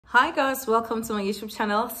Hi guys, welcome to my YouTube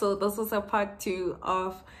channel. So this was a part 2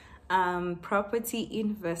 of property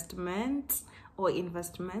investment or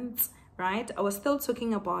investments, right? I was still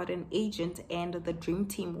talking about an agent and the dream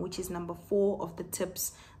team, which is number 4 of the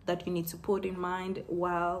tips that you need to put in mind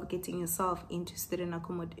while getting yourself into student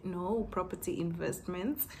accommodation, property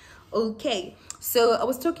investments. Okay, so I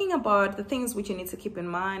was talking about the things which you need to keep in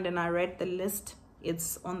mind, and I read the list.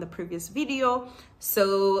 It's on the previous video,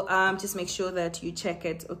 so just make sure that you check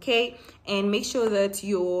it, okay? And make sure that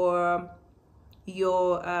your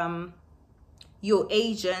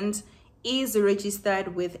agent is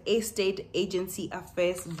registered with Estate Agency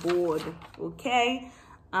Affairs Board, okay?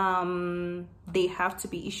 They have to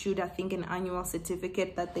be issued, I think, an annual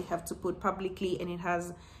certificate that they have to put publicly, and it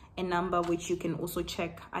has a number which you can also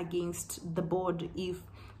check against the board if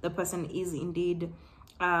the person is indeed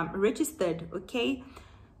registered, okay?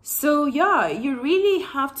 So yeah, you really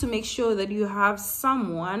have to make sure that you have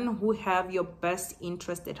someone who have your best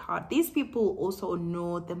interest at heart. These people also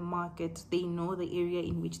know the market, they know the area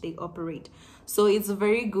in which they operate, so it's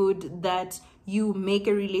very good that you make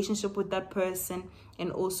a relationship with that person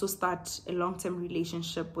and also start a long-term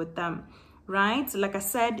relationship with them, right? Like I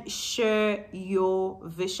said, share your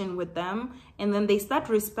vision with them, and then they start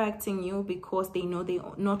respecting you because they know they're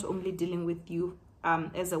not only dealing with you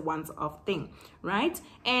as a once-off thing, right?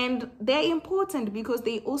 And they're important because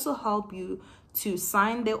they also help you to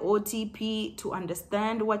sign the OTP, to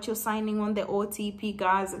understand what you're signing on the OTP.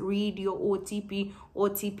 Guys, read your OTP.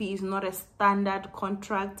 OTP is not a standard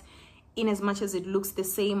contract in as much as it looks the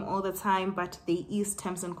same all the time, but there is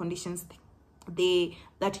terms and conditions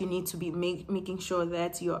that you need to be making sure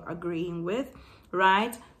that you're agreeing with,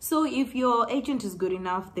 right? So if your agent is good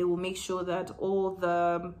enough, they will make sure that all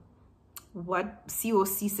the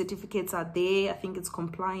COC certificates are there. I think it's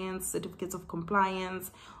compliance, certificates of compliance,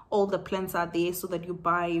 all the plans are there, so that you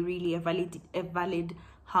buy really a valid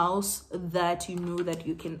house that you know that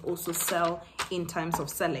you can also sell in times of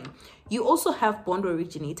selling. You also have bond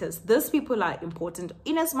originators. These people are important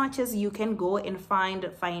in as much as you can go and find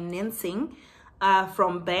financing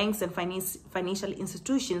from banks and financial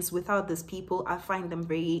institutions. Without these people, I find them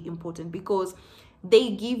very important because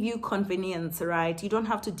they give you convenience, right? You don't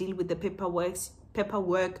have to deal with the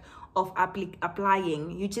paperwork of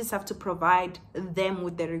applying. You just have to provide them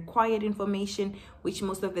with the required information, which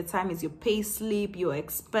most of the time is your pay slip, your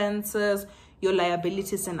expenses, your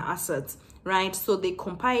liabilities and assets, right? So they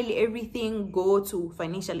compile everything, go to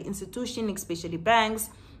financial institution, especially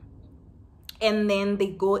banks, and then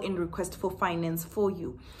they go and request for finance for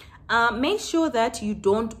you. Make sure that you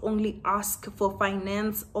don't only ask for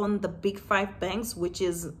finance on the big 5 banks, which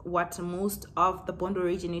is what most of the bond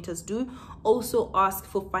originators do. Also ask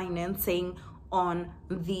for financing on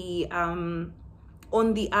the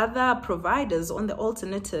other providers, on the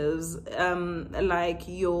alternatives, like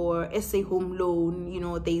your SA home loan. You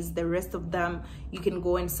know, there's the rest of them. You can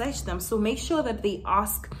go and search them. So make sure that they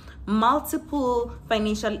ask multiple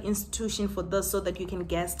financial institutions for this, so that you can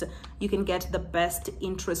get the best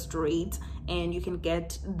interest rate and you can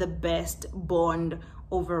get the best bond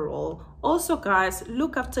overall. Also guys,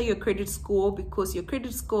 look after your credit score, because your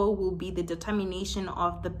credit score will be the determination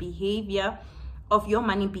of the behavior of your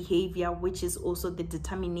money behavior, which is also the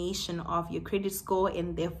determination of your credit score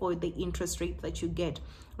and therefore the interest rate that you get,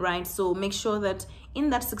 right? So make sure that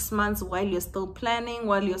in that 6 months, while you're still planning,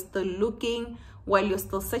 while you're still looking, while you're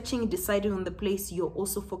still searching, deciding on the place, you're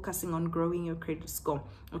also focusing on growing your credit score,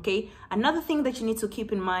 okay? Another thing that you need to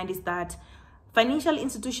keep in mind is that financial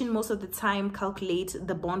institution most of the time calculate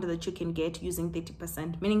the bond that you can get using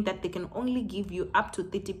 30%, meaning that they can only give you up to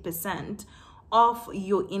 30% of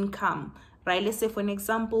your income, right? Let's say, for an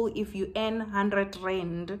example, if you earn 100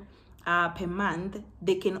 Rand per month,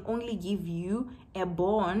 they can only give you a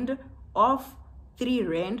bond of 3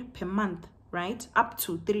 Rand per month, right? Up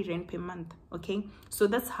to 3 Rand per month, okay? So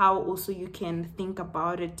that's how also you can think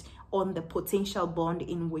about it on the potential bond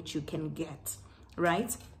in which you can get,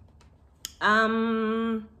 right?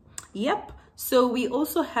 Yep. So we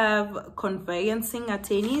also have conveyancing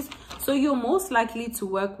attorneys. So you're most likely to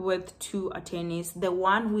work with 2 attorneys, the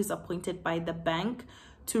one who is appointed by the bank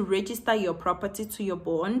to register your property to your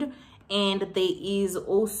bond, and there is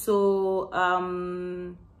also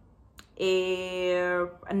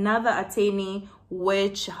another attorney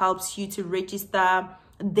which helps you to register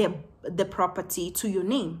the property to your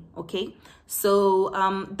name, okay? So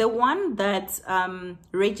the one that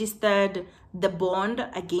registered the bond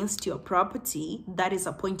against your property, that is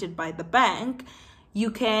appointed by the bank, you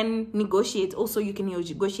can negotiate. Also, you can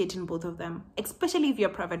negotiate in both of them, especially if you're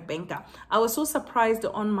a private banker. I was so surprised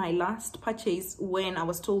on my last purchase when I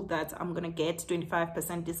was told that I'm gonna get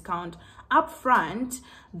 25% discount up front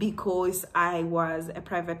because I was a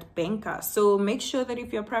private banker. So make sure that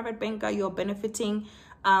if you're a private banker, you're benefiting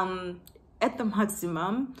at the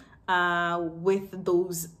maximum with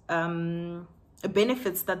those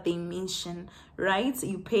benefits that they mention, right?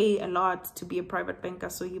 You pay a lot to be a private banker,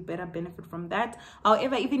 so you better benefit from that.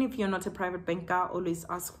 However, even if you're not a private banker, always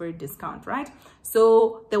ask for a discount, right?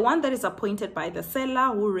 So the one that is appointed by the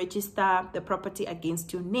seller who register the property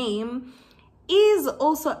against your name is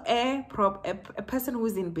also a person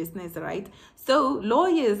who's in business, right? So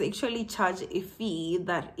lawyers actually charge a fee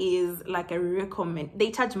that is like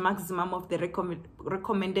they charge maximum of the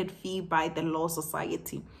recommended fee by the law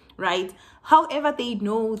society, right? However, they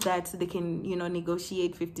know that they can,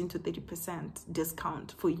 negotiate 15 to 30%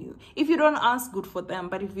 discount for you. If you don't ask, good for them,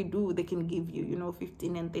 but if you do, they can give you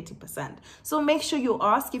 15 and 30%. So make sure you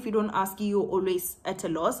ask. If you don't ask, you're always at a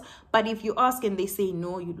loss. But if you ask and they say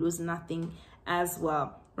no, you lose nothing as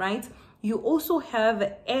well, right? You also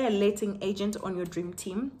have a letting agent on your dream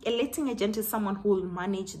team. A letting agent is someone who will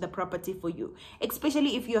manage the property for you,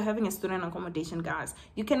 especially if you're having a student accommodation, guys.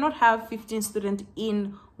 You cannot have 15 students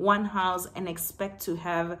in one house and expect to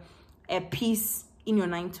have a peace in your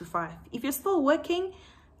 9 to 5. If you're still working,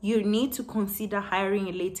 you need to consider hiring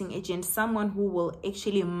a letting agent, someone who will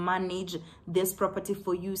actually manage this property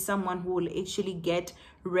for you, someone who will actually get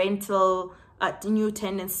rental, new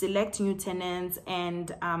tenants, select new tenants,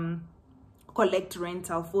 and collect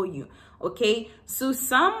rental for you. Okay, so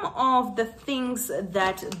some of the things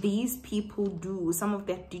that these people do, some of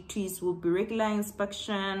their duties will be regular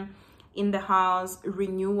inspection in the house,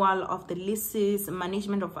 renewal of the leases,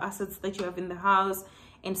 management of assets that you have in the house,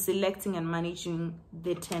 and selecting and managing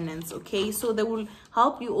the tenants. Okay, so they will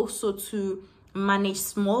help you also to manage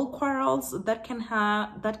small quarrels that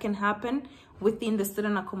can happen within the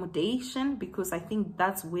student accommodation, because I think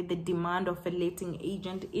that's where the demand of a letting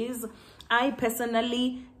agent is. I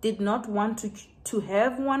personally did not want to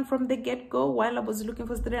have one from the get-go. While I was looking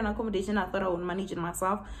for student accommodation, I thought I would manage it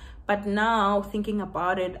myself, but now thinking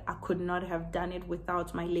about it, I could not have done it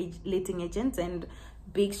without my letting agent, and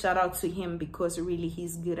big shout out to him because really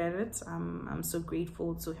he's good at it. I'm so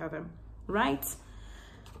grateful to have him, right?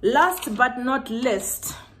 Last but not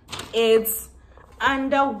least, it's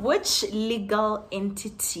under which legal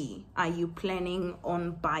entity are you planning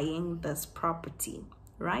on buying this property,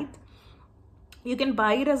 right? You can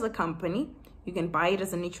buy it as a company, you can buy it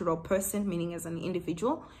as a natural person, meaning as an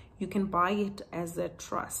individual, you can buy it as a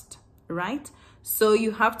trust, right? So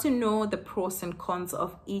you have to know the pros and cons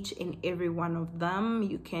of each and every one of them.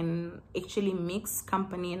 You can actually mix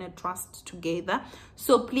company and a trust together.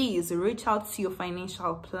 So please reach out to your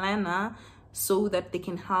financial planner so that they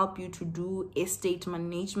can help you to do estate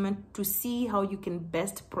management to see how you can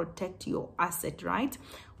best protect your asset, right?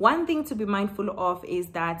 One thing to be mindful of is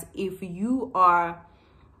that if you are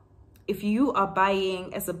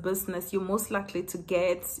buying as a business, you're most likely to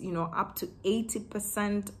get up to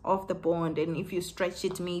 80% of the bond, and if you stretch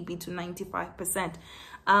it maybe to 95%.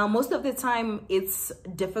 Most of the time it's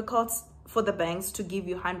difficult for the banks to give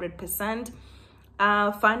you 100%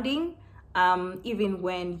 funding, even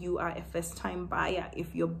when you are a first-time buyer,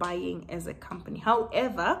 if you're buying as a company.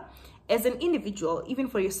 However, as an individual, even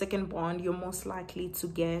for your second bond, you're most likely to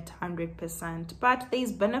get 100%. But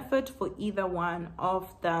there's benefit for either one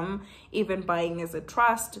of them. Even buying as a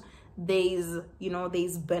trust, there's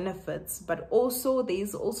benefits, but also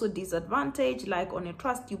there's also disadvantage. Like on a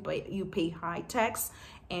trust, you pay high tax,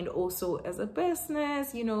 and also as a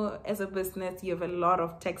business, you have a lot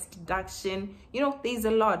of tax deduction. There's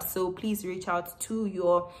a lot. So please reach out to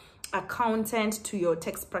your accountant, to your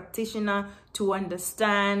tax practitioner, to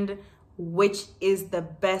understand which is the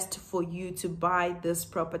best for you to buy this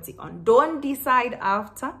property on. Don't decide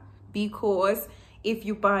after, because if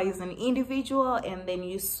you buy as an individual and then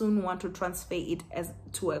you soon want to transfer it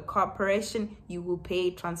to a corporation, you will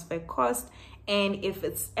pay transfer cost. And if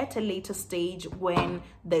it's at a later stage when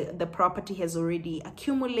the property has already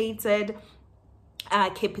accumulated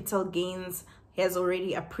capital gains, has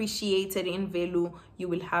already appreciated in value, you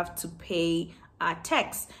will have to pay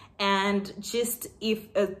tax. And just if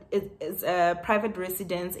it's a private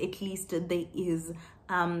residence, at least there is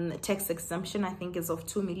tax exemption, I think is of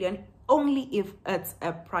 2 million, only if it's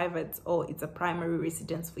a private or it's a primary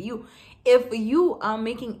residence for you. If you are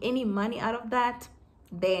making any money out of that,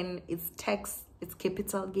 then it's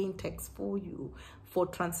capital gain tax for you for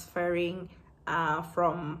transferring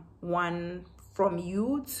from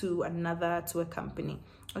you to another, to a company.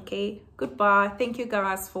 Okay, goodbye. Thank you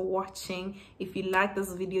guys for watching. If you like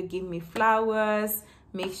this video, give me flowers.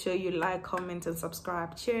 Make sure you like, comment, and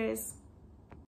subscribe. Cheers.